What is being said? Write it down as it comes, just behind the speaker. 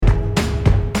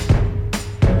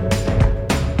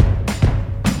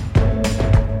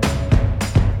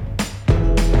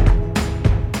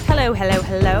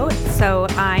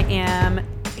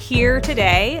here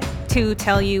today to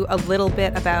tell you a little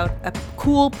bit about a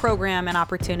cool program and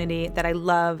opportunity that I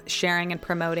love sharing and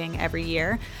promoting every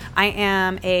year. I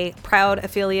am a proud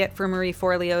affiliate for Marie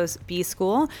Forleo's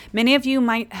B-School. Many of you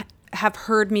might have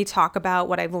heard me talk about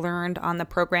what I've learned on the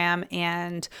program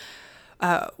and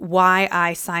why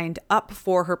I signed up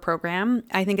for her program.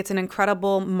 I think it's an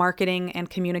incredible marketing and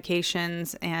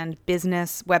communications and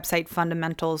business website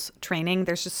fundamentals training.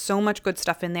 There's just so much good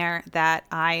stuff in there that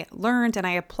I learned and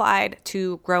I applied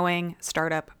to growing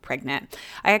startup pregnant.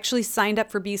 I actually signed up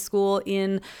for B-School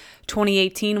in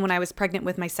 2018 when I was pregnant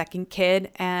with my second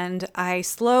kid, and I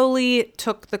slowly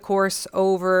took the course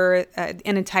over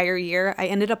an entire year. I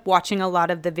ended up watching a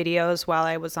lot of the videos while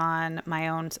I was on my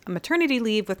own maternity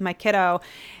leave with my kiddo,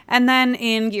 and then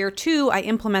in year 2, I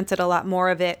implemented a lot more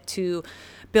of it to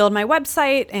build my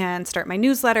website and start my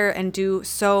newsletter and do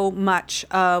so much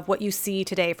of what you see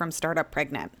today from Startup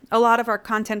Pregnant. A lot of our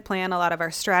content plan, a lot of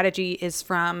our strategy is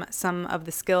from some of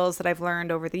the skills that I've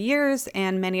learned over the years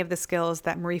and many of the skills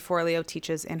that Marie Forleo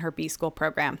teaches in her B-School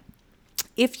program.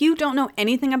 If you don't know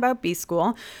anything about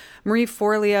B-School, Marie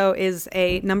Forleo is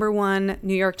a #1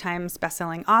 New York Times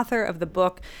bestselling author of the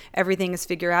book Everything is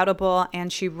Figure Outable,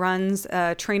 and she runs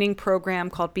a training program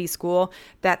called B-School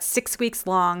that's 6 weeks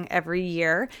long every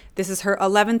year. This is her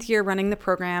 11th year running the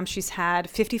program. She's had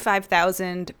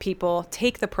 55,000 people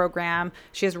take the program.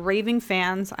 She has raving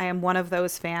fans. I am one of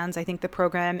those fans. I think the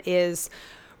program is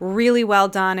really well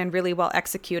done and really well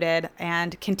executed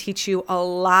and can teach you a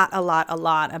lot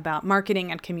about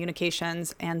marketing and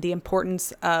communications and the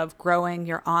importance of growing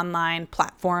your online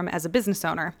platform as a business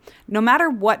owner. No matter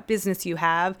what business you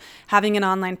have, having an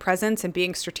online presence and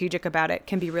being strategic about it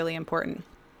can be really important.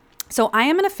 So I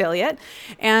am an affiliate,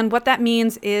 and what that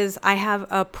means is I have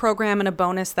a program and a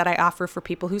bonus that I offer for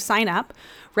people who sign up.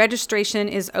 Registration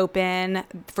is open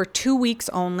for 2 weeks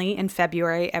only in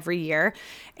February every year,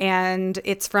 and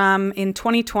in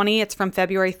 2020, it's from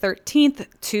February 13th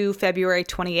to February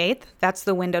 28th. That's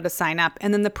the window to sign up,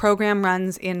 and then the program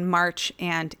runs in March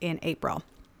and in April.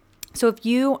 So if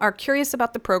you are curious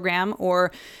about the program,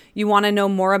 or you want to know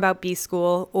more about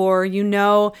B-School, or you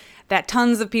know that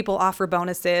tons of people offer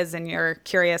bonuses and you're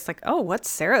curious like, oh, what's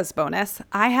Sarah's bonus?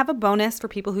 I have a bonus for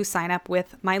people who sign up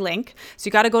with my link. So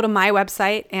you got to go to my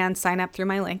website and sign up through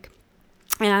my link.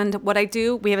 And what I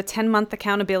do, we have a 10-month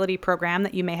accountability program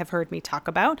that you may have heard me talk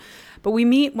about, but we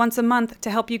meet once a month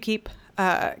to help you keep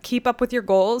up with your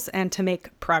goals and to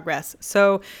make progress.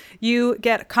 So you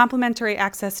get complimentary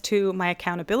access to my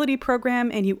accountability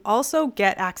program, and you also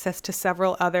get access to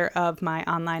several other of my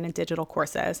online and digital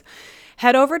courses.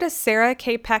 Head over to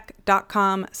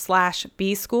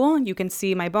sarahkpeck.com/B-School. You can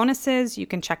see my bonuses. You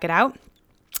can check it out.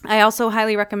 I also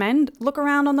highly recommend look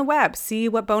around on the web, see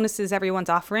what bonuses everyone's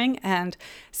offering, and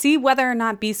see whether or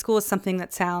not B-School is something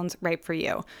that sounds right for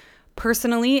you.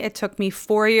 Personally, it took me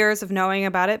 4 years of knowing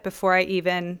about it before I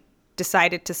even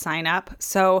decided to sign up.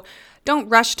 So don't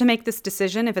rush to make this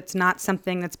decision if it's not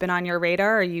something that's been on your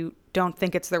radar or you don't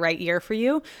think it's the right year for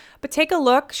you. But take a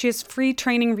look. She has free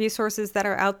training resources that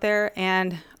are out there,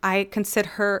 and I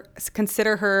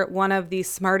consider her one of the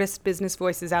smartest business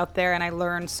voices out there, and I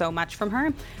learned so much from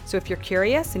her. So if you're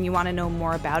curious and you want to know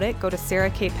more about it, go to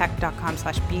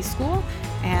sarahkpeck.com/B-School,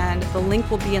 and the link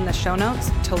will be in the show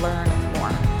notes to learn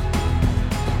more.